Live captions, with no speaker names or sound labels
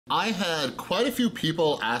I had quite a few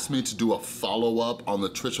people ask me to do a follow-up on the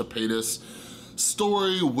Trisha Paytas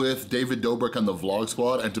story with David Dobrik and the Vlog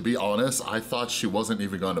Squad, and to be honest, I thought she wasn't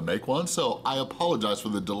even going to make one, so I apologize for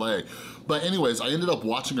the delay. But anyways, I ended up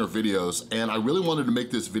watching her videos, and I really wanted to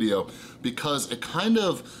make this video because it kind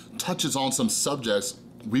of touches on some subjects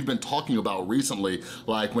we've been talking about recently,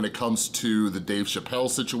 like when it comes to the Dave Chappelle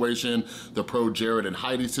situation, the pro Jared and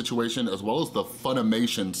Heidi situation, as well as the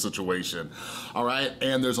Funimation situation, all right?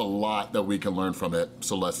 And there's a lot that we can learn from it,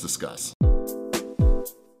 so let's discuss.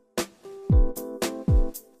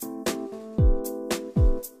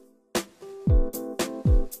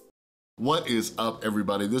 What is up,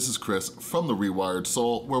 everybody? This is Chris from The Rewired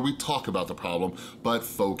Soul, where we talk about the problem, but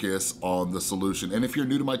focus on the solution. And if you're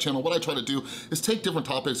new to my channel, what I try to do is take different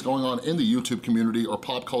topics going on in the YouTube community or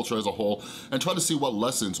pop culture as a whole, and try to see what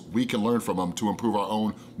lessons we can learn from them to improve our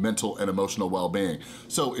own mental and emotional well-being.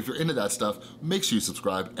 So if you're into that stuff, make sure you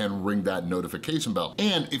subscribe and ring that notification bell.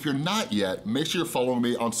 And if you're not yet, make sure you're following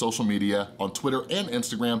me on social media, on Twitter and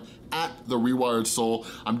Instagram, at The Rewired Soul.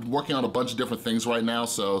 I'm working on a bunch of different things right now,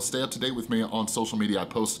 so stay up to date with me on social media. I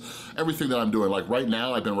post everything that I'm doing. Like right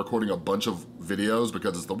now, I've been recording a bunch of videos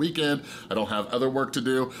because it's the weekend. I don't have other work to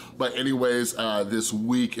do. But anyways, this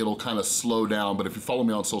week it'll kind of slow down. But if you follow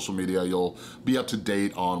me on social media, you'll be up to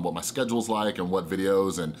date on what my schedule's like and what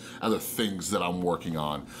videos and other things that I'm working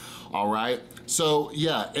on. All right, so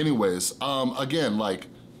yeah, anyways, again, like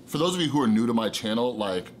for those of you who are new to my channel,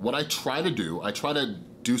 like what I try to do, I try to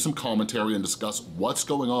do some commentary and discuss what's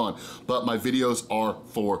going on, but my videos are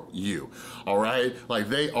for you, all right? Like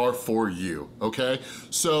they are for you, okay?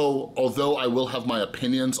 So although I will have my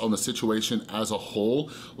opinions on the situation as a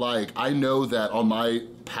whole, like I know that on my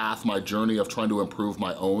path, my journey of trying to improve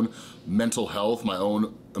my own mental health, my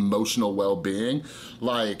own emotional well-being,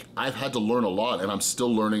 like I've had to learn a lot, and I'm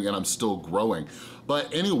still learning and I'm still growing.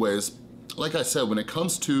 But anyways, like I said, when it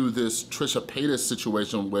comes to this Trisha Paytas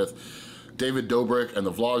situation with David Dobrik and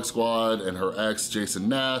the Vlog Squad and her ex, Jason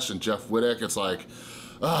Nash and Jeff Wittek, it's like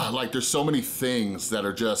there's so many things that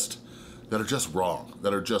are just wrong,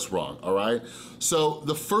 all right? So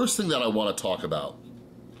the first thing that I wanna talk about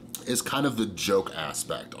is kind of the joke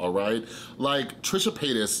aspect, all right? Like Trisha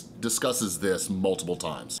Paytas discusses this multiple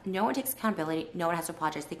times. No one takes accountability, no one has to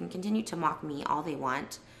apologize. They can continue to mock me all they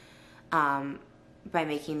want by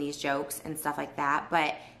making these jokes and stuff like that,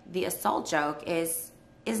 but the assault joke is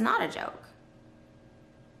not a joke.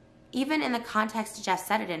 Even in the context Jeff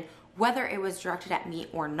said it in, whether it was directed at me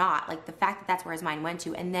or not, like the fact that that's where his mind went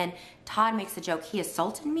to, and then Todd makes the joke, he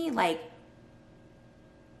assaulted me, like,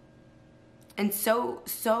 and so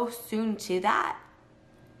soon to that,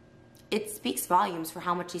 it speaks volumes for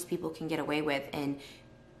how much these people can get away with, and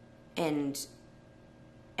it's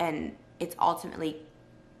ultimately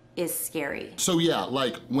is scary. So yeah,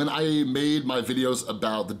 like when I made my videos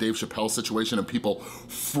about the Dave Chappelle situation and people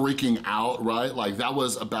freaking out, right? Like that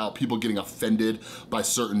was about people getting offended by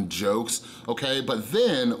certain jokes, okay? But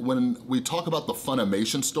then when we talk about the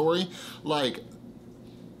Funimation story, like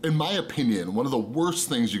in my opinion, one of the worst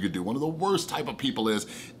things you could do, one of the worst type of people is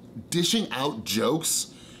dishing out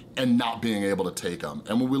jokes and not being able to take them.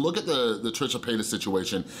 And when we look at the Trisha Paytas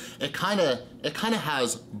situation, it kinda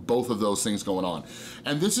has both of those things going on.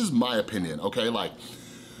 And this is my opinion, okay? Like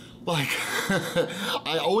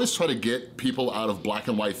I always try to get people out of black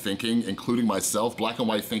and white thinking, including myself. Black and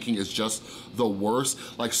white thinking is just the worst.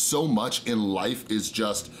 Like so much in life is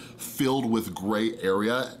just filled with gray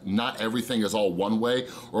area. Not everything is all one way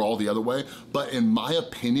or all the other way. But in my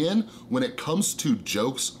opinion, when it comes to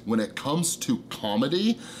jokes, when it comes to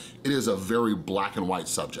comedy, it is a very black and white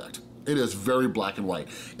subject. It is very black and white.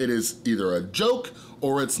 It is either a joke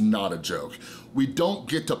or it's not a joke. We don't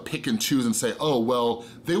get to pick and choose and say, oh, well,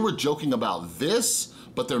 they were joking about this,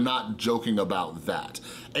 but they're not joking about that.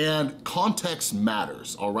 And context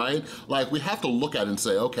matters, all right? Like we have to look at it and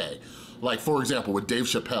say, okay, like for example, with Dave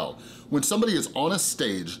Chappelle, when somebody is on a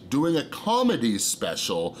stage doing a comedy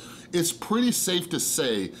special, it's pretty safe to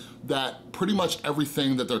say that pretty much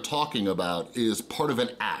everything that they're talking about is part of an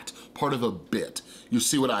act, part of a bit. You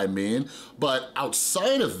see what I mean? But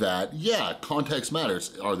outside of that, yeah, context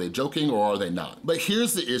matters. Are they joking or are they not? But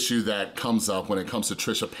here's the issue that comes up when it comes to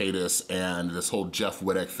Trisha Paytas and this whole Jeff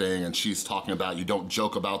Wittek thing, and she's talking about you don't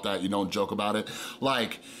joke about that, you don't joke about it.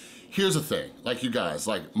 Like, here's the thing, like you guys,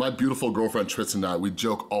 like my beautiful girlfriend Trisha and I, we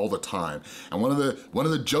joke all the time. And one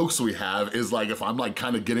of the jokes we have is like, if I'm like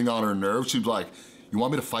kind of getting on her nerves, she's like, you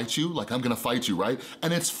want me to fight you? Like I'm gonna fight you, right?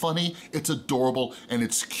 And it's funny, it's adorable, and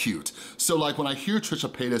it's cute. So like when I hear Trisha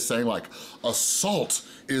Paytas saying like, assault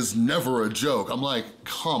is never a joke, I'm like,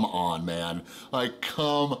 come on, man. Like,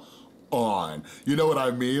 come on. You know what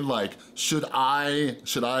I mean? Like, should I,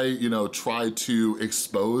 you know, try to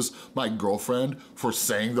expose my girlfriend for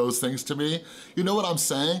saying those things to me? You know what I'm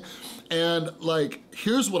saying? And like,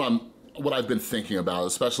 here's what I've been thinking about,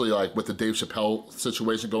 especially like with the Dave Chappelle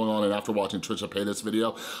situation going on and after watching Trisha Paytas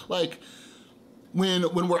video, like,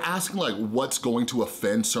 when we're asking like what's going to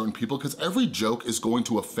offend certain people, because every joke is going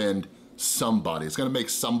to offend somebody. It's gonna make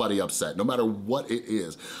somebody upset, no matter what it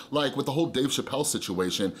is. Like with the whole Dave Chappelle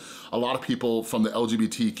situation, a lot of people from the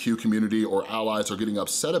LGBTQ community or allies are getting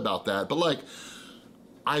upset about that, but like,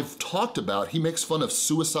 I've talked about, he makes fun of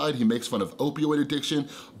suicide, he makes fun of opioid addiction,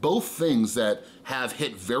 both things that have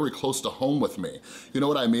hit very close to home with me. You know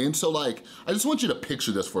what I mean? So like, I just want you to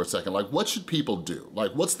picture this for a second. Like, what should people do?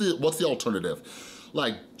 Like, what's the alternative?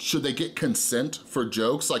 Like, should they get consent for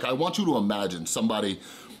jokes? Like, I want you to imagine somebody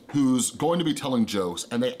who's going to be telling jokes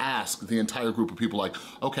and they ask the entire group of people like,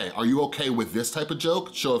 okay, are you okay with this type of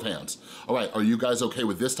joke? Show of hands. All right, are you guys okay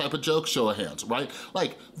with this type of joke? Show of hands, right?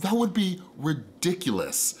 Like, that would be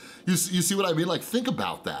ridiculous. You see what I mean? Like, think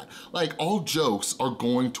about that. Like, all jokes are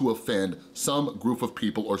going to offend some group of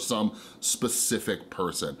people or some specific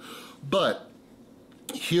person. But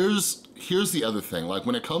here's the other thing. Like,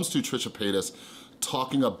 when it comes to Trisha Paytas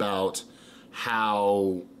talking about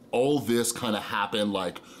how all this kind of happened,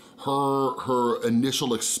 like her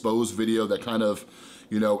initial exposed video that kind of,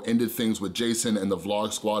 you know, ended things with Jason and the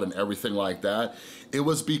Vlog Squad and everything like that, it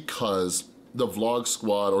was because the Vlog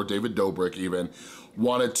Squad, or David Dobrik even,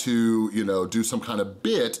 wanted to, you know, do some kind of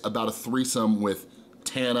bit about a threesome with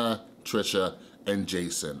Tana, Trisha, and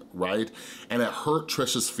Jason, right? And it hurt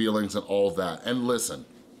Trisha's feelings and all that. And listen,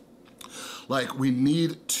 like, we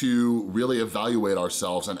need to really evaluate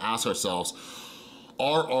ourselves and ask ourselves,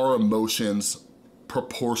 are our emotions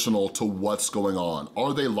proportional to what's going on?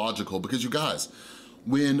 Are they logical? Because you guys,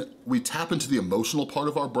 when we tap into the emotional part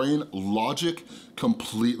of our brain, logic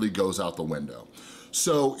completely goes out the window.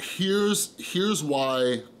 So here's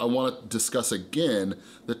why I want to discuss again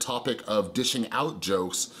the topic of dishing out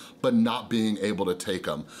jokes but not being able to take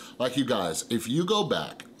them. Like, you guys, if you go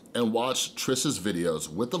back and watch Trisha's videos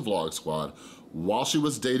with the Vlog Squad while she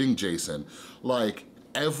was dating Jason, like,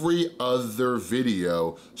 every other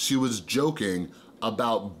video, she was joking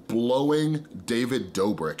about blowing David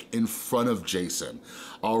Dobrik in front of Jason,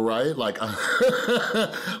 all right? Like,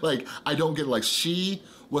 like, I don't get it. Like, she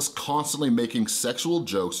was constantly making sexual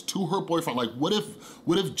jokes to her boyfriend. Like, what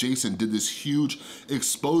if Jason did this huge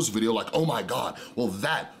exposed video like, oh my God, well,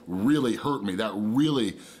 that really hurt me, that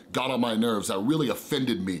really got on my nerves, that really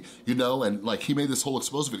offended me, you know? And like, he made this whole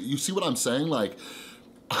exposed video. You see what I'm saying? Like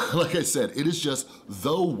I said, it is just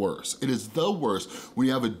the worst. It is the worst when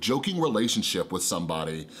you have a joking relationship with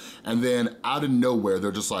somebody and then out of nowhere,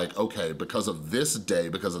 they're just like, okay, because of this day,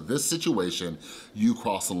 because of this situation, you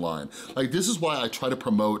cross the line. Like, this is why I try to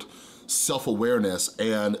promote self-awareness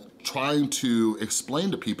and trying to explain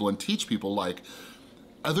to people and teach people, like,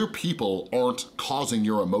 other people aren't causing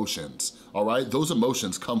your emotions, all right? Those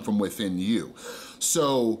emotions come from within you.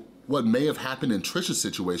 So what may have happened in Trisha's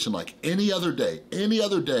situation, like any other day,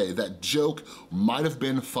 that joke might have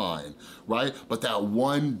been fine, right? But that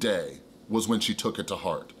one day was when she took it to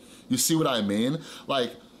heart. You see what I mean?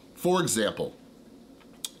 Like, for example,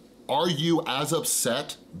 are you as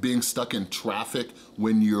upset being stuck in traffic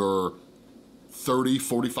when you're 30,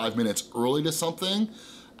 45 minutes early to something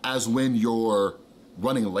as when you're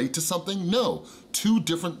running late to something? No, two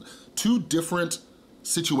different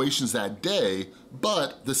situations that day,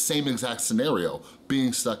 but the same exact scenario,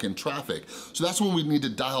 being stuck in traffic. So that's when we need to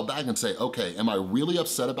dial back and say, okay, am I really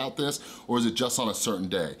upset about this, or is it just on a certain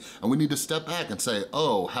day? And we need to step back and say,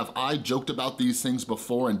 oh, have I joked about these things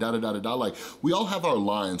before and da-da-da-da-da? Like, we all have our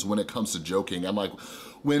lines when it comes to joking, and like,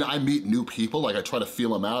 when I meet new people, like, I try to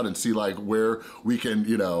feel them out and see like where we can,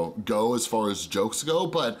 you know, go as far as jokes go,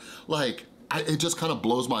 but like, it just kind of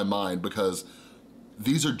blows my mind because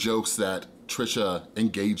these are jokes that Trisha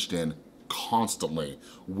engaged in constantly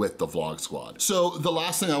with the Vlog Squad. So the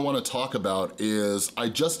last thing I want to talk about is I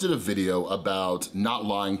just did a video about not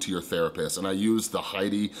lying to your therapist, and I used the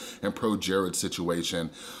Heidi and Pro Jared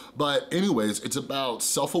situation. But anyways, it's about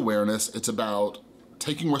self-awareness, it's about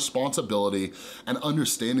taking responsibility and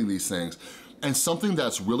understanding these things. And something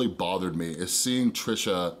that's really bothered me is seeing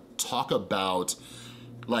Trisha talk about,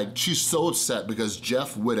 like, she's so upset because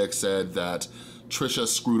Jeff Wittek said that Trisha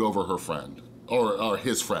screwed over her friend, or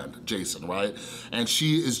his friend, Jason, right? And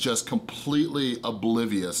she is just completely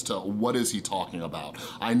oblivious to what is he talking about.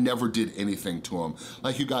 I never did anything to him.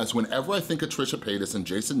 Like, you guys, whenever I think of Trisha Paytas and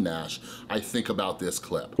Jason Nash, I think about this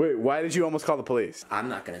clip. Wait, why did you almost call the police? I'm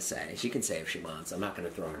not gonna say. She can say if she wants. I'm not gonna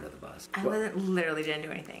throw her under the bus. I literally didn't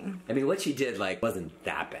do anything. I mean, what she did, like, wasn't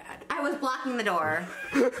that bad. I was blocking the door.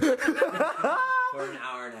 For an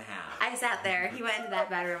hour and a half. I sat there. He went into that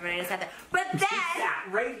bedroom and I just sat there. But then... She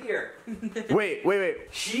sat right here. Wait.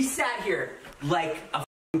 She sat here like a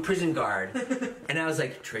f***ing prison guard. And I was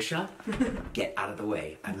like, Trisha, get out of the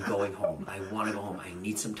way. I'm going home. I want to go home. I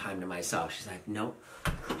need some time to myself. She's like, no.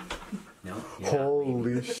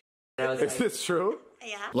 Holy shit. Is this true?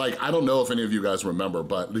 Yeah. Like, I don't know if any of you guys remember,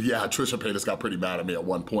 but yeah, Trisha Paytas got pretty mad at me at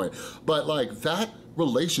one point. But like, that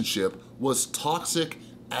relationship was toxic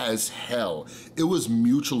as hell. It was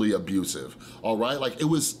mutually abusive, all right? Like, it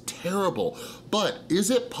was terrible. But is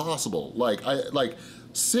it possible,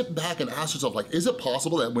 sit back and ask yourself, like, is it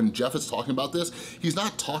possible that when Jeff is talking about this, he's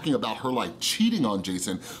not talking about her like cheating on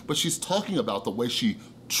Jason, but she's talking about the way she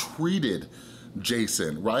treated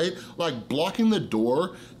Jason, right? Like, blocking the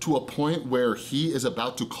door to a point where he is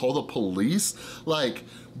about to call the police. Like,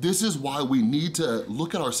 this is why we need to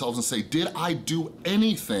look at ourselves and say, did I do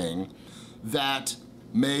anything that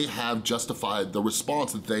may have justified the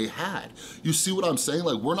response that they had? You see what I'm saying?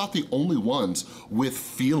 Like, we're not the only ones with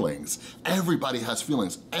feelings. Everybody has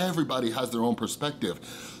feelings. Everybody has their own perspective.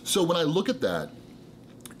 So when I look at that,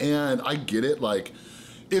 and I get it, like,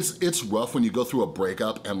 it's rough when you go through a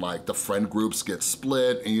breakup and like the friend groups get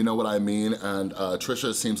split, and you know what I mean? And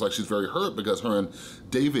Trisha seems like she's very hurt because her and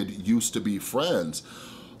David used to be friends.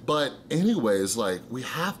 But anyways, like, we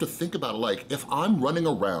have to think about it. Like, if I'm running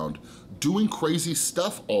around doing crazy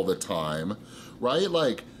stuff all the time, right?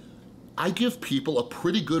 Like, I give people a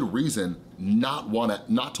pretty good reason not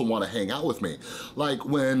to wanna hang out with me. Like,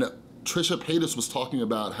 when Trisha Paytas was talking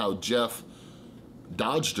about how Jeff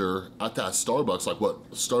dodged her at that Starbucks, like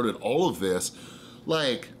what started all of this,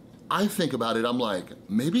 like, I think about it, I'm like,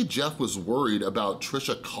 maybe Jeff was worried about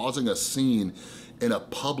Trisha causing a scene in a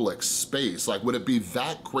public space. Like, would it be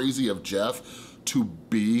that crazy of Jeff to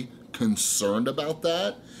be concerned about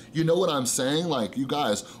that? You know what I'm saying? Like, you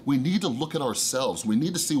guys, we need to look at ourselves. We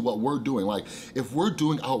need to see what we're doing. Like, if we're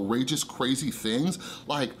doing outrageous, crazy things,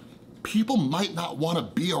 like, people might not wanna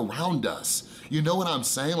be around us. You know what I'm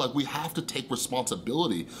saying? Like, we have to take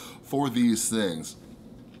responsibility for these things.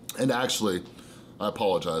 And actually, I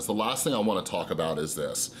apologize. The last thing I wanna talk about is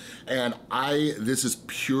this. And this is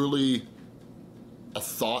purely a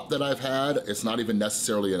thought that I've had. It's not even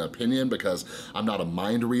necessarily an opinion because I'm not a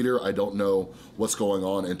mind reader. I don't know what's going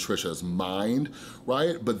on in Trisha's mind,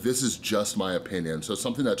 right? But this is just my opinion. So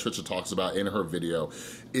something that Trisha talks about in her video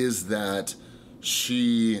is that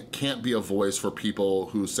she can't be a voice for people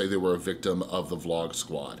who say they were a victim of the vlog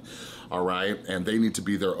squad, all right? And they need to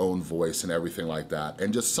be their own voice and everything like that.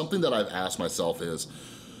 And just something that I've asked myself is,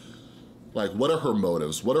 like, what are her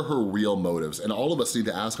motives? What are her real motives? And all of us need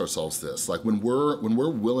to ask ourselves this. Like, when we're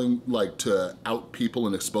willing, like, to out people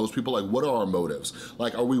and expose people, like, what are our motives?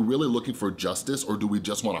 Like, are we really looking for justice, or do we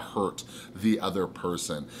just wanna hurt the other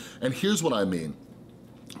person? And here's what I mean.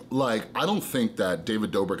 Like, I don't think that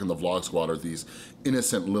David Dobrik and the Vlog Squad are these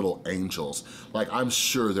innocent little angels. Like, I'm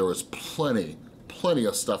sure there was plenty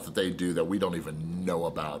of stuff that they do that we don't even know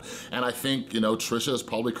about. And I think, you know, Trisha is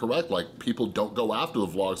probably correct. Like, people don't go after the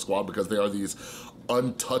Vlog Squad because they are these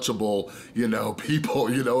untouchable, you know,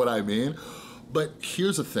 people, you know what I mean? But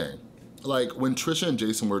here's the thing. Like, when Trisha and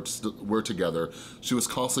Jason were together, she was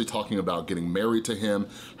constantly talking about getting married to him,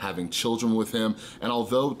 having children with him, and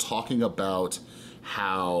although talking about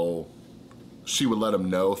how she would let him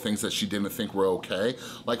know things that she didn't think were okay,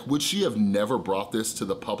 like, would she have never brought this to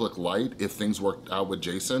the public light if things worked out with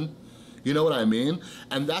Jason? You know what I mean?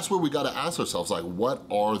 And that's where we gotta ask ourselves, like, what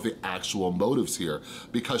are the actual motives here?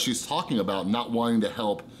 Because she's talking about not wanting to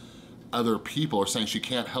help other people, or saying she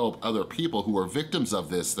can't help other people who are victims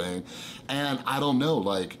of this thing. And I don't know,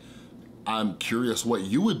 like, I'm curious what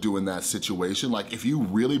you would do in that situation. Like, if you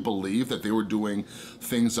really believe that they were doing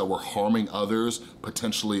things that were harming others,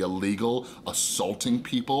 potentially illegal, assaulting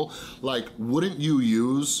people, like, wouldn't you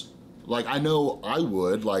use, like, I know I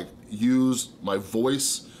would, like, use my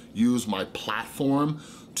voice, use my platform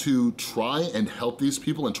to try and help these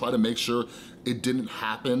people and try to make sure it didn't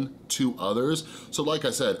happen to others. So like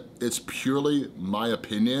I said, it's purely my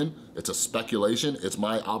opinion, it's a speculation, it's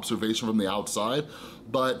my observation from the outside,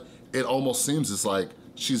 but it almost seems it's like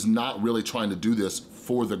she's not really trying to do this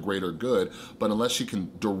for the greater good, but unless she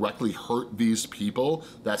can directly hurt these people,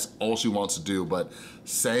 that's all she wants to do. But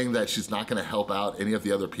saying that she's not gonna help out any of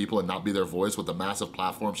the other people and not be their voice with the massive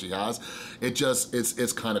platform she has,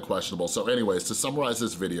 it's kind of questionable. So anyways, to summarize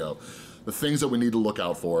this video, the things that we need to look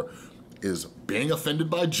out for is being offended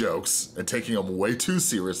by jokes and taking them way too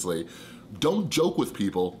seriously. Don't joke with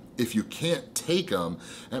people if you can't take them,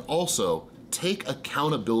 and also take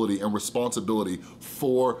accountability and responsibility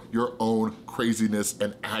for your own craziness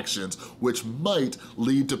and actions, which might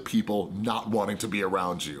lead to people not wanting to be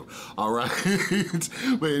around you, all right?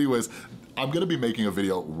 But anyways, I'm gonna be making a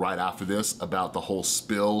video right after this about the whole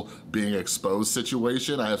spill being exposed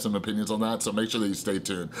situation. I have some opinions on that, so make sure that you stay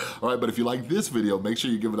tuned. All right, but if you like this video, make sure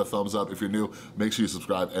you give it a thumbs up. If you're new, make sure you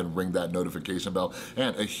subscribe and ring that notification bell.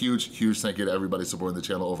 And a huge, huge thank you to everybody supporting the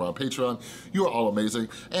channel over on Patreon. You are all amazing.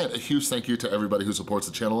 And a huge thank you to everybody who supports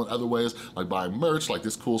the channel in other ways, like buying merch, like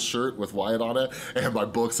this cool shirt with Wyatt on it, and my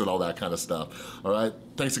books and all that kind of stuff. All right,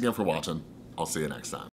 thanks again for watching. I'll see you next time.